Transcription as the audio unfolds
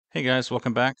Hey guys,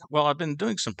 welcome back. Well, I've been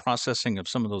doing some processing of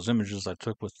some of those images I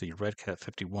took with the RedCat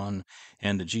 51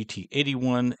 and the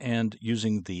GT81 and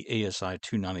using the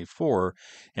ASI294.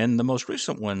 And the most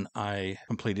recent one I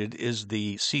completed is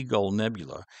the Seagull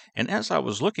Nebula. And as I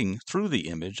was looking through the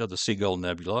image of the Seagull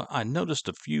Nebula, I noticed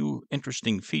a few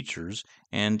interesting features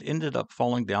and ended up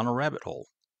falling down a rabbit hole.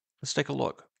 Let's take a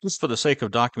look. Just for the sake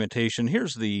of documentation,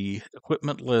 here's the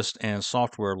equipment list and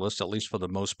software list, at least for the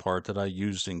most part, that I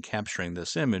used in capturing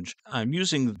this image. I'm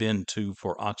using bin 2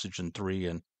 for oxygen 3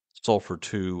 and sulfur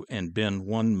 2 and bin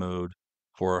 1 mode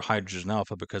for hydrogen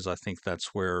alpha because I think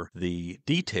that's where the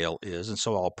detail is. And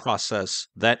so I'll process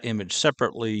that image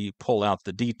separately, pull out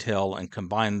the detail, and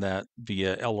combine that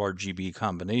via LRGB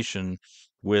combination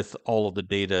with all of the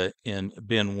data in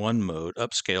bin 1 mode,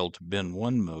 upscaled to bin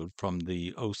 1 mode from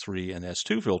the O3 and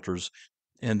S2 filters,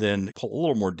 and then pull a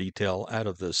little more detail out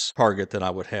of this target than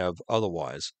I would have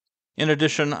otherwise. In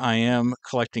addition, I am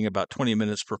collecting about 20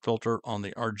 minutes per filter on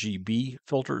the RGB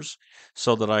filters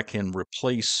so that I can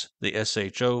replace the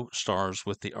SHO stars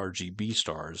with the RGB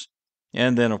stars.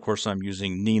 And then, of course, I'm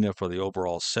using Nina for the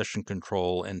overall session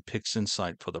control and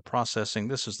PixInsight for the processing.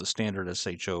 This is the standard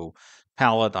SHO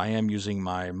palette. I am using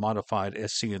my modified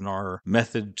SCNR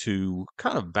method to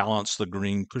kind of balance the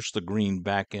green, push the green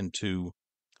back into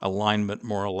alignment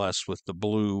more or less with the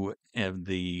blue and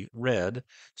the red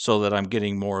so that I'm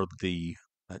getting more of the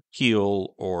teal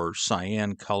or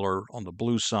cyan color on the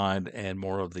blue side and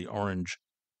more of the orange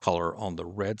color on the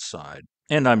red side.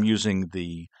 And I'm using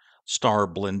the star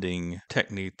blending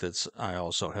technique that's I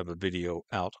also have a video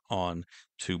out on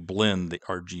to blend the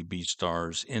RGB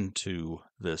stars into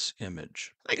this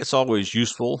image. I think it's always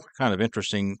useful, kind of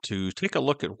interesting to take a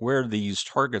look at where these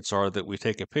targets are that we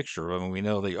take a picture of. I mean, we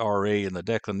know the RA and the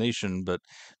declination, but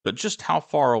just how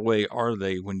far away are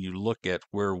they when you look at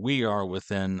where we are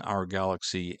within our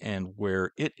galaxy and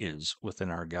where it is within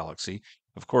our galaxy?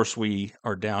 Of course, we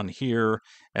are down here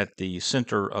at the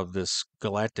center of this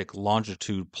galactic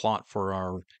longitude plot for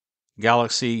our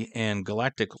galaxy, and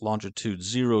galactic longitude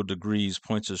 0 degrees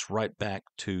points us right back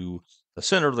to the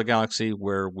center of the galaxy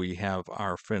where we have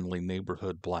our friendly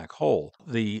neighborhood black hole.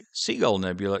 The Seagull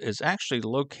Nebula is actually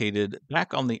located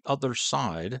back on the other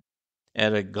side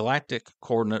at a galactic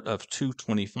coordinate of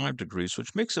 225 degrees,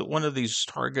 which makes it one of these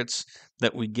targets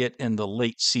that we get in the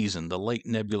late season, the late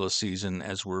nebula season,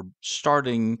 as we're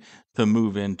starting to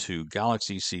move into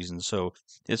galaxy season. So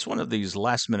it's one of these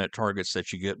last minute targets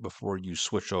that you get before you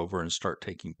switch over and start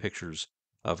taking pictures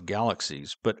of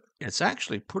galaxies. But it's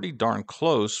actually pretty darn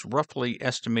close, roughly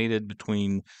estimated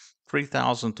between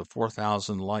 3,000 to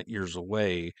 4,000 light years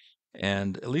away.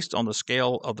 And at least on the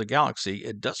scale of the galaxy,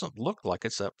 it doesn't look like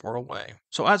it's that far away.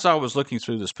 So as I was looking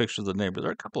through this picture of the nebula, there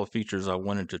are a couple of features I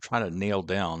wanted to try to nail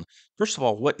down. First of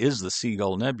all, what is the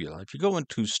Seagull Nebula? If you go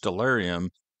into Stellarium,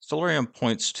 Stellarium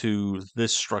points to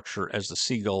this structure as the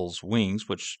seagull's wings,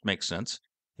 which makes sense.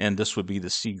 And this would be the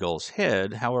seagull's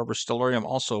head. However, Stellarium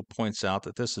also points out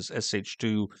that this is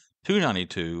SH2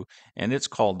 292, and it's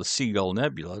called the Seagull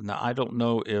Nebula. Now, I don't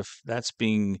know if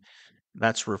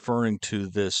that's referring to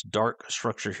this dark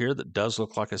structure here that does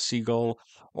look like a seagull,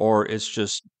 or it's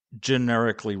just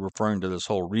generically referring to this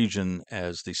whole region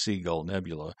as the Seagull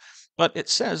Nebula. But it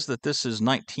says that this is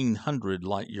 1900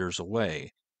 light years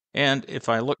away. And if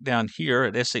I look down here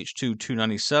at SH2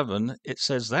 297, it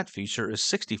says that feature is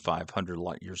 6500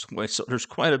 light years away. So there's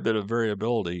quite a bit of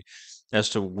variability as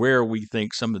to where we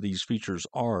think some of these features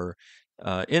are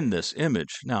in this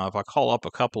image. Now, if I call up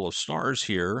a couple of stars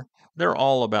here, they're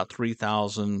all about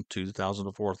 3,000, 2,000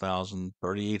 to 4,000,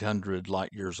 3,800 light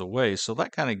years away. So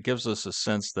that kind of gives us a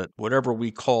sense that whatever we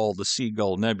call the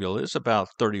Seagull Nebula is about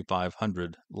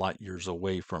 3,500 light years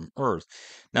away from Earth.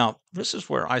 Now, this is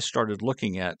where I started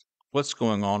looking at what's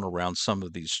going on around some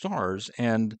of these stars.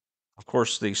 And of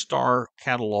course, the star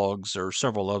catalogs, there are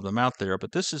several of them out there,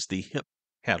 but this is the HIP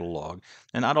catalog.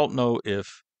 And I don't know if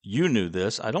you knew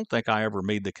this. I don't think I ever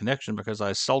made the connection because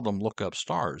I seldom look up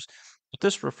stars. But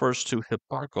this refers to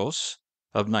Hipparchus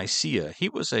of Nicaea. He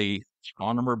was a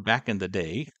astronomer back in the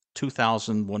day,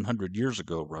 2,100 years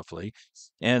ago, roughly,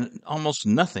 and almost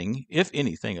nothing, if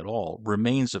anything at all,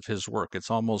 remains of his work. It's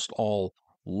almost all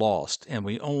lost, and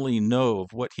we only know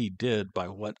of what he did by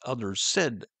what others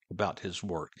said about his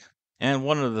work. And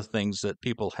one of the things that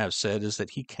people have said is that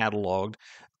he cataloged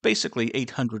basically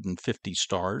 850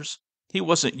 stars. He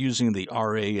wasn't using the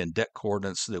RA and DEC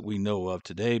coordinates that we know of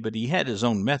today, but he had his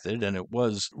own method and it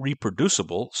was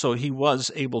reproducible. So he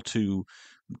was able to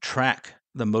track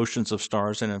the motions of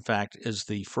stars and, in fact, is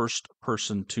the first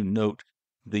person to note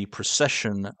the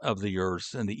precession of the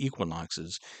Earth and the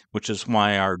equinoxes, which is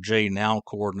why our J now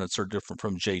coordinates are different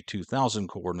from J2000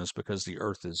 coordinates, because the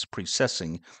Earth is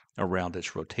precessing around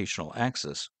its rotational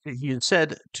axis. He is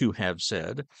said to have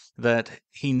said that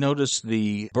he noticed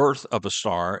the birth of a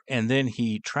star and then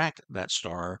he tracked that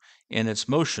star in its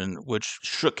motion, which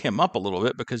shook him up a little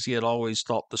bit because he had always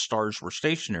thought the stars were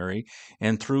stationary.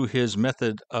 And through his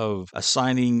method of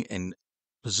assigning and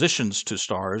positions to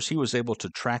stars, he was able to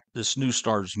track this new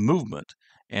star's movement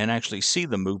and actually see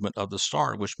the movement of the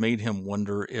star, which made him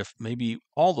wonder if maybe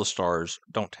all the stars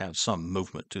don't have some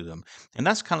movement to them. And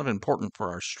that's kind of important for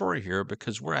our story here,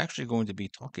 because we're actually going to be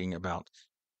talking about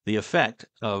the effect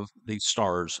of the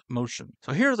star's motion.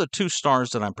 So here are the two stars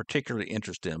that I'm particularly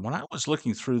interested in. When I was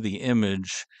looking through the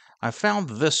image, I found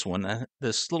this one,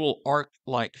 this little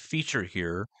arc-like feature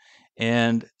here,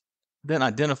 and then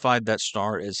identified that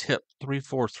star as HIP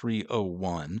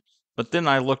 34301. But then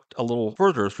I looked a little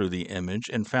further through the image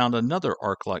and found another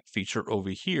arc-like feature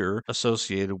over here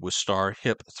associated with star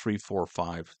HIP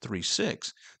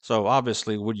 34536. So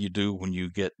obviously, what do you do when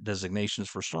you get designations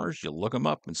for stars? You look them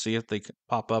up and see if they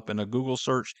pop up in a Google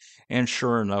search. And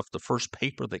sure enough, the first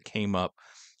paper that came up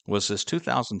was this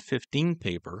 2015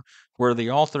 paper where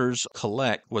the authors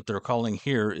collect what they're calling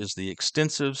here is the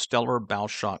Extensive Stellar Bow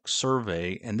Shock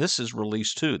Survey. And this is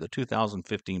release 2. The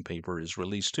 2015 paper is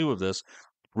release 2 of this.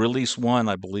 Release 1,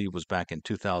 I believe, was back in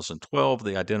 2012.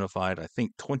 They identified, I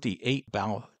think, 28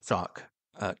 bow shock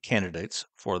candidates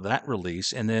for that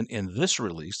release. And then in this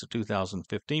release, the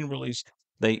 2015 release,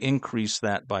 they increased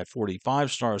that by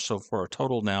 45 stars. So for a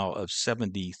total now of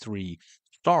 73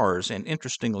 stars. And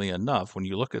interestingly enough, when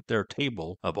you look at their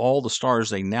table of all the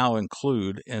stars they now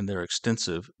include in their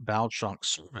extensive bow shock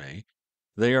survey,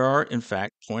 they are in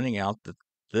fact pointing out that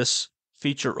this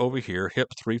feature over here, HIP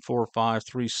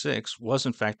 34536, was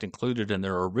in fact included in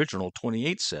their original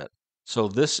 28 set. So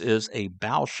this is a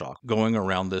bow shock going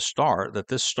around this star that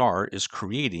this star is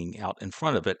creating out in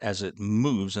front of it as it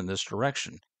moves in this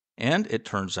direction. And it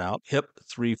turns out HIP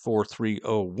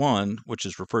 34301, which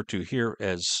is referred to here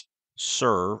as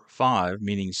SIR 5,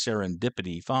 meaning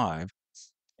serendipity 5.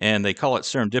 And they call it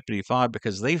serendipity 5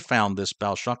 because they found this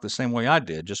bow shock the same way I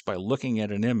did, just by looking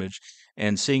at an image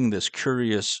and seeing this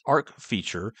curious arc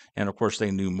feature. And of course,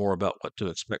 they knew more about what to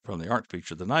expect from the arc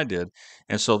feature than I did.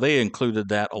 And so they included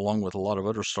that along with a lot of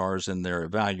other stars in their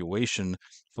evaluation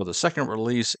for the second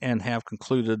release, and have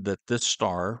concluded that this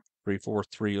star,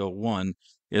 34301,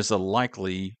 is a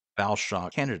likely bow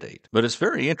shock candidate. But it's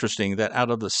very interesting that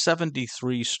out of the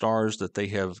 73 stars that they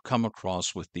have come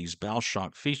across with these bow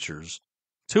shock features,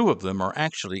 2 of them are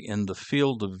actually in the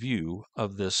field of view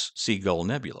of this Seagull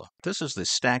Nebula. This is the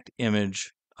stacked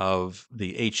image of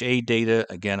the HA data.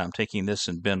 Again, I'm taking this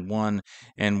in bin 1,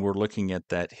 and we're looking at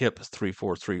that HIP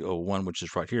 34301, which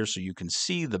is right here. So you can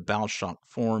see the bow shock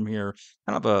form here,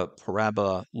 kind of a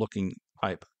parabola-looking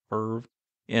type curve.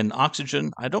 In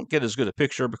oxygen, I don't get as good a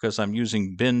picture because I'm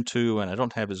using bin 2, and I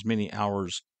don't have as many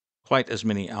hours, quite as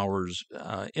many hours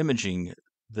imaging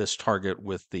this target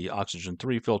with the oxygen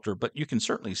 3 filter, but you can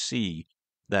certainly see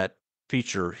that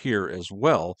feature here as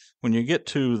well. When you get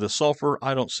to the sulfur,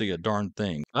 I don't see a darn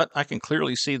thing, but I can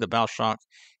clearly see the bow shock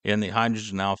in the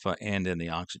hydrogen alpha and in the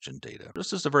oxygen data.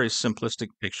 This is a very simplistic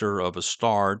picture of a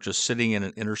star just sitting in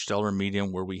an interstellar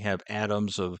medium where we have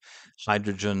atoms of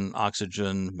hydrogen,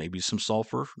 oxygen, maybe some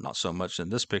sulfur, not so much in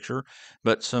this picture,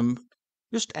 but some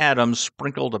just atoms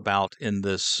sprinkled about in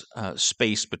this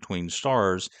space between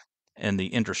stars and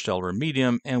the interstellar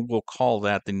medium, and we'll call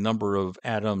that the number of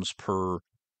atoms per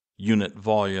unit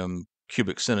volume,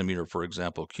 cubic centimeter, for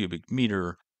example, cubic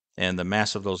meter, and the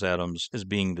mass of those atoms as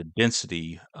being the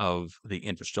density of the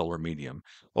interstellar medium.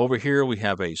 Over here, we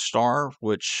have a star,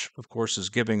 which, of course, is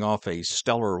giving off a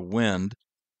stellar wind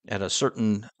at a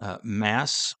certain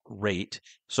mass rate.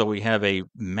 So we have a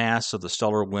mass of the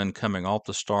stellar wind coming off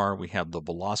the star. We have the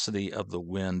velocity of the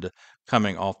wind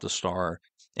coming off the star.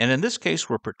 And in this case,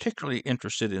 we're particularly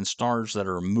interested in stars that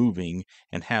are moving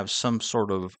and have some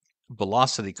sort of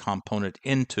velocity component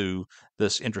into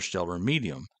this interstellar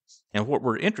medium. And what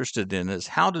we're interested in is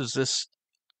how does this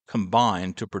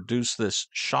combine to produce this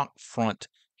shock front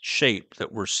shape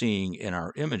that we're seeing in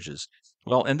our images?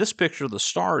 Well, in this picture, the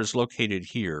star is located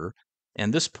here,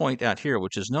 and this point out here,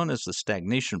 which is known as the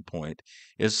stagnation point,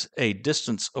 is a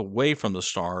distance away from the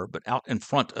star, but out in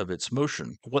front of its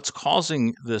motion. What's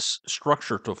causing this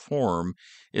structure to form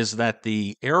is that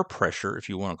the air pressure, if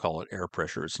you want to call it air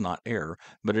pressure, it's not air,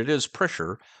 but it is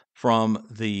pressure from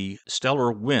the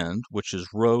stellar wind, which is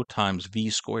rho times v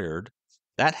squared,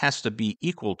 that has to be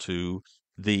equal to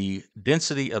the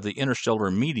density of the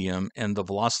interstellar medium and the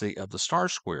velocity of the star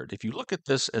squared. If you look at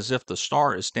this as if the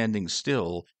star is standing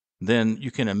still, then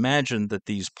you can imagine that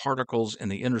these particles in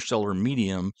the interstellar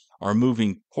medium are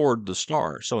moving toward the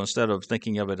star. So instead of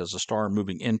thinking of it as a star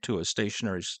moving into a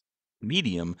stationary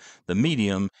medium, the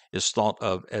medium is thought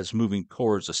of as moving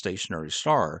towards a stationary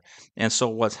star. And so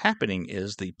what's happening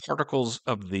is the particles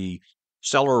of the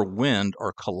stellar wind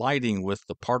are colliding with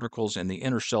the particles in the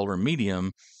interstellar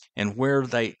medium, and where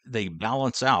they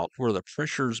balance out, where the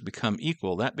pressures become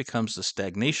equal, that becomes the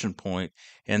stagnation point,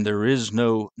 and there is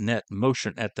no net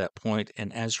motion at that point,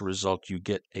 and as a result you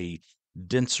get a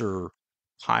denser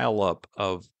pileup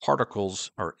of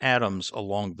particles or atoms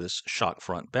along this shock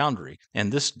front boundary.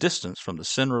 And this distance from the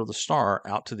center of the star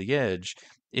out to the edge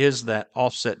is that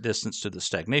offset distance to the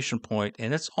stagnation point,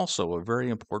 and it's also a very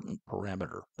important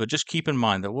parameter. But just keep in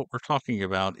mind that what we're talking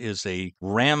about is a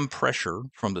ram pressure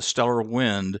from the stellar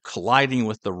wind colliding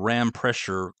with the ram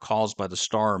pressure caused by the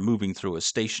star moving through a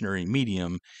stationary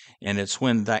medium, and it's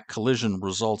when that collision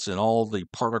results in all the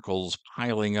particles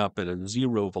piling up at a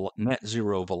net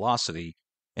zero velocity,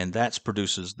 and that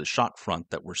produces the shock front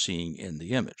that we're seeing in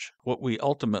the image. What we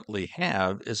ultimately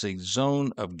have is a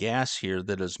zone of gas here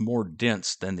that is more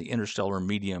dense than the interstellar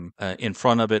medium in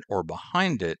front of it or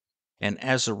behind it. And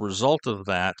as a result of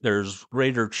that, there's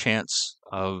greater chance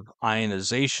of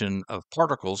ionization of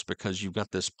particles because you've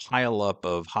got this pileup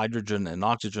of hydrogen and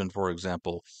oxygen, for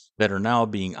example, that are now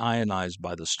being ionized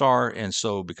by the star. And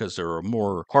so because there are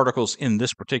more particles in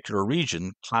this particular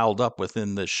region piled up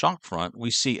within the shock front, we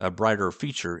see a brighter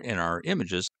feature in our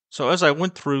images. So as I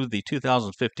went through the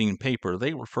 2015 paper,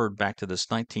 they referred back to this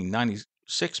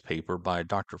 1996 paper by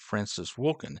Dr. Francis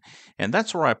Wilken. And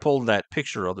that's where I pulled that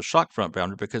picture of the shock front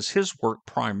boundary, because his work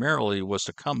primarily was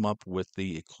to come up with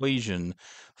the equation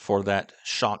for that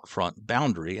shock front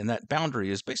boundary. And that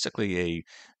boundary is basically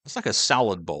it's like a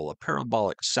salad bowl, a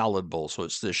parabolic salad bowl. So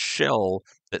it's this shell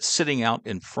that's sitting out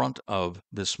in front of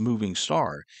this moving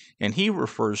star. And he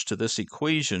refers to this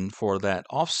equation for that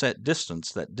offset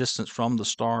distance, that distance from the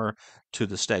star to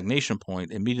the stagnation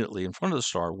point immediately in front of the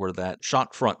star where that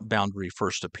shock front boundary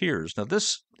first appears. Now,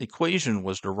 this equation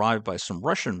was derived by some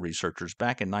Russian researchers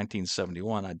back in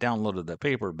 1971. I downloaded that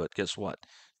paper, but guess what?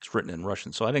 It's written in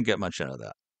Russian, so I didn't get much out of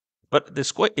that. But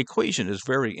this equation is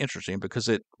very interesting because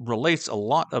it relates a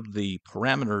lot of the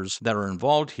parameters that are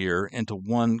involved here into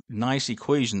one nice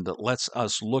equation that lets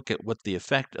us look at what the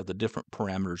effect of the different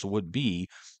parameters would be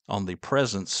on the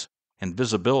presence and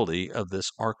visibility of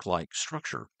this arc-like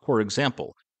structure. For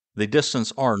example, the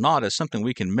distance R0 is something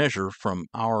we can measure from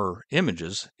our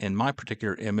images. In my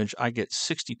particular image, I get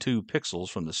 62 pixels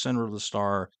from the center of the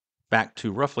star back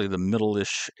to roughly the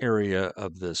middle-ish area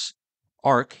of this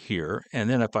arc here,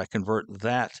 and then if I convert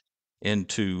that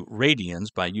into radians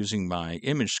by using my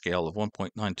image scale of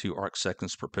 1.92 arc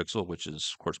seconds per pixel, which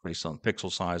is of course based on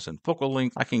pixel size and focal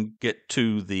length, I can get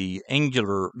to the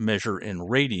angular measure in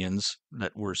radians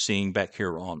that we're seeing back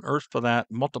here on Earth. For that,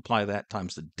 multiply that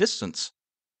times the distance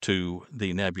to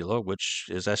the nebula, which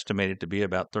is estimated to be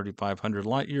about 3,500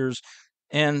 light years,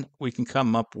 and we can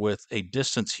come up with a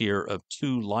distance here of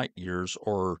 2 light years,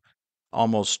 or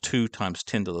almost 2 times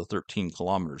 10 to the 13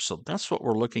 kilometers. So that's what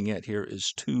we're looking at here,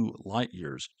 is 2 light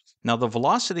years. Now, the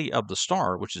velocity of the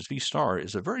star, which is v star,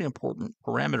 is a very important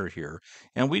parameter here.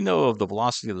 And we know of the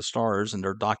velocity of the stars, and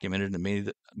they're documented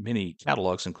in many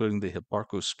catalogs, including the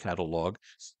Hipparcos catalog.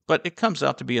 But it comes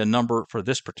out to be a number for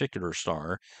this particular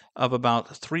star of about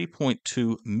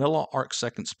 3.2 milliarc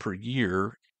seconds per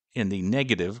year in the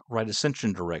negative right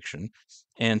ascension direction,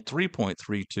 and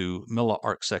 3.32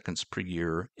 milliarc seconds per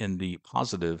year in the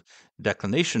positive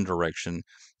declination direction.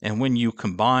 And when you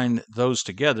combine those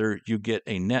together, you get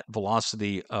a net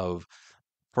velocity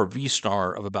for V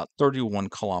star of about 31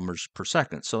 kilometers per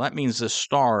second. So that means this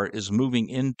star is moving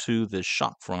into this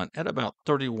shock front at about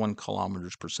 31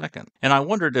 kilometers per second. And I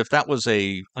wondered if that was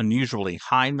a unusually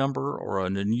high number or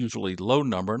an unusually low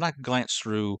number. And I glanced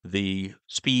through the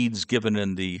speeds given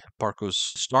in the Hipparcos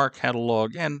star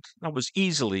catalog, and I was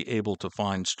easily able to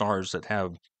find stars that have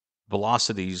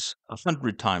velocities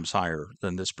 100 times higher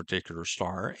than this particular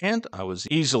star. And I was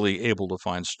easily able to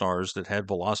find stars that had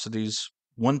velocities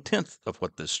 1/10 of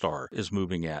what this star is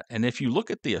moving at. And if you look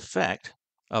at the effect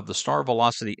of the star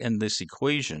velocity in this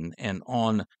equation and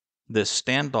on this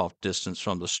standoff distance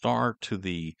from the star to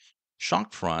the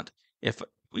shock front, if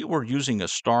we were using a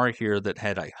star here that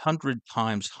had 100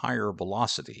 times higher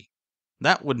velocity,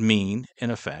 that would mean,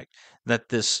 in effect, that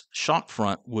this shock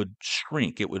front would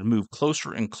shrink. It would move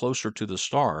closer and closer to the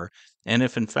star. And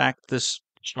if, in fact, this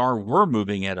star were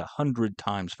moving at 100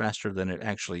 times faster than it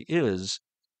actually is,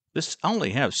 This I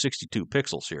only have 62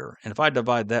 pixels here, and if I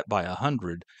divide that by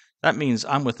 100, that means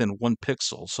I'm within 1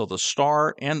 pixel. So the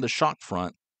star and the shock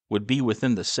front would be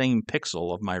within the same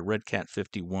pixel of my RedCat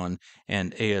 51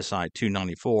 and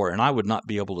ASI294, and I would not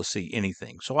be able to see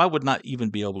anything. So I would not even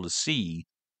be able to see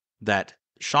that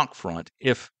shock front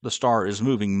if the star is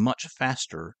moving much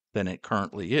faster than it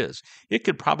currently is. It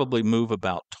could probably move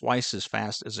about twice as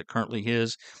fast as it currently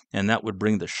is, and that would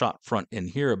bring the shock front in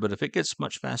here. But if it gets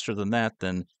much faster than that,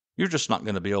 then you're just not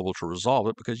going to be able to resolve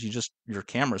it because your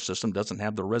camera system doesn't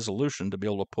have the resolution to be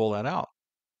able to pull that out.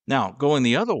 Now, going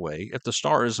the other way, if the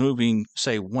star is moving,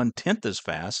 say, 1/10 as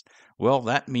fast, well,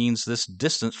 that means this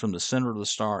distance from the center of the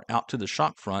star out to the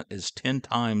shock front is 10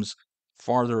 times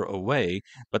farther away.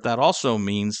 But that also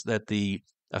means that the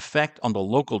effect on the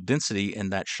local density in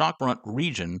that shock front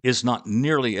region is not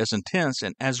nearly as intense.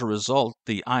 And as a result,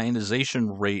 the ionization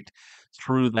rate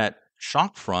through that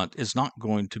shock front is not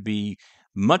going to be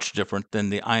much different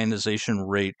than the ionization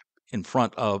rate in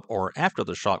front of or after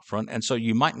the shock front, and so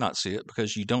you might not see it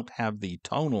because you don't have the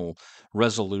tonal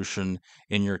resolution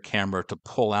in your camera to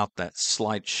pull out that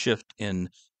slight shift in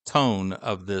tone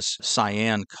of this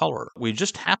cyan color. We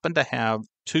just happen to have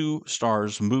two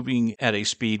stars moving at a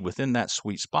speed within that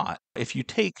sweet spot. If you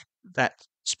take that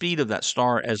speed of that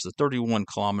star as the 31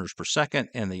 kilometers per second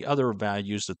and the other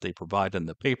values that they provide in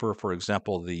the paper, for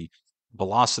example, the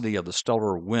velocity of the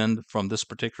stellar wind from this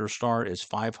particular star is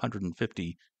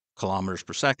 550 kilometers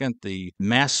per second. The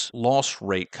mass loss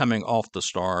rate coming off the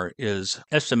star is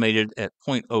estimated at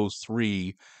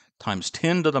 0.03 times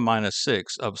 10 to the minus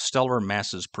 6 of stellar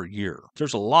masses per year.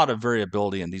 There's a lot of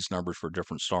variability in these numbers for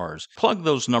different stars. Plug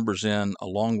those numbers in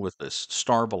along with this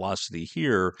star velocity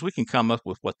here, we can come up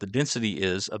with what the density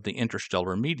is of the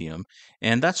interstellar medium,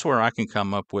 and that's where I can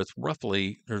come up with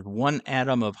roughly there's 1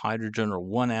 atom of hydrogen or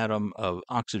 1 atom of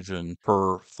oxygen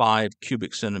per 5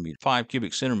 cubic centimeters. 5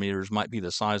 cubic centimeters might be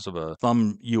the size of a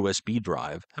thumb USB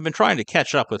drive. I've been trying to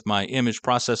catch up with my image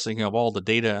processing of all the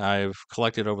data I've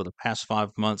collected over the past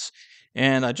 5 months.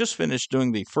 And I just finished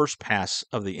doing the first pass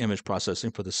of the image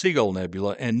processing for the Seagull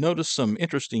Nebula and noticed some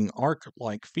interesting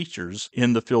arc-like features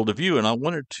in the field of view. And I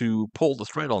wanted to pull the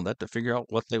thread on that to figure out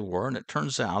what they were. And it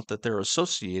turns out that they're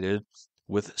associated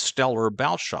with stellar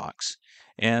bow shocks.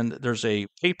 And there's a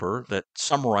paper that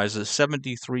summarizes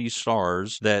 73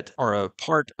 stars that are a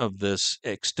part of this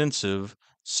extensive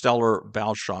stellar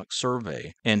bow shock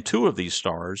survey. And 2 of these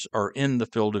stars are in the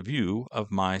field of view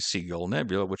of my Seagull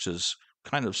Nebula, which is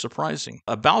kind of surprising.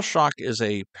 A bow shock is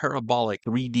a parabolic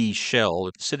 3D shell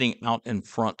sitting out in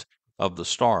front of the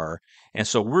star. And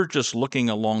so we're just looking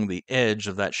along the edge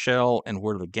of that shell and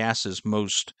where the gas is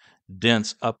most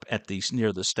dense up at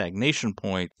near the stagnation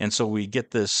point. And so we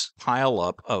get this pile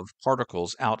up of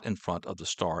particles out in front of the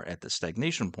star at the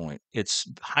stagnation point. It's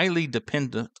highly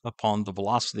dependent upon the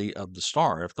velocity of the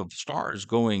star. If the star is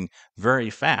going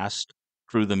very fast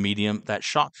through the medium, that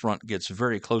shock front gets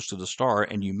very close to the star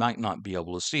and you might not be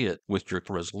able to see it with your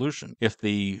resolution. If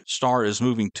the star is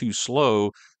moving too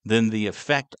slow, then the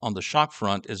effect on the shock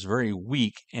front is very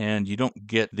weak and you don't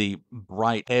get the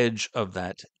bright edge of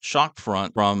that shock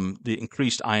front from the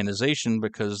increased ionization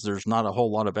because there's not a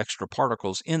whole lot of extra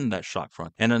particles in that shock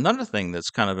front. And another thing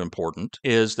that's kind of important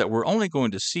is that we're only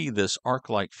going to see this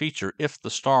arc-like feature if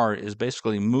the star is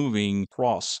basically moving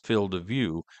across field of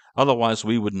view. Otherwise,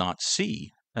 we would not see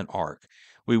an arc.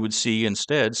 We would see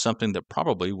instead something that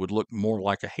probably would look more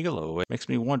like a halo. It makes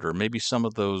me wonder, maybe some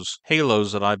of those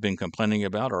halos that I've been complaining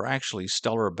about are actually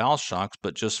stellar bow shocks,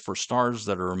 but just for stars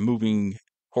that are moving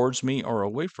towards me or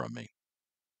away from me.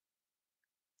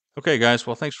 Okay, guys,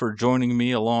 well, thanks for joining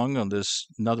me along on this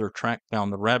another track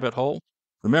down the rabbit hole.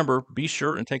 Remember, be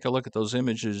sure and take a look at those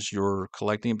images you're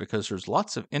collecting because there's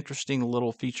lots of interesting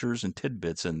little features and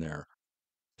tidbits in there.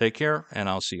 Take care, and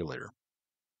I'll see you later.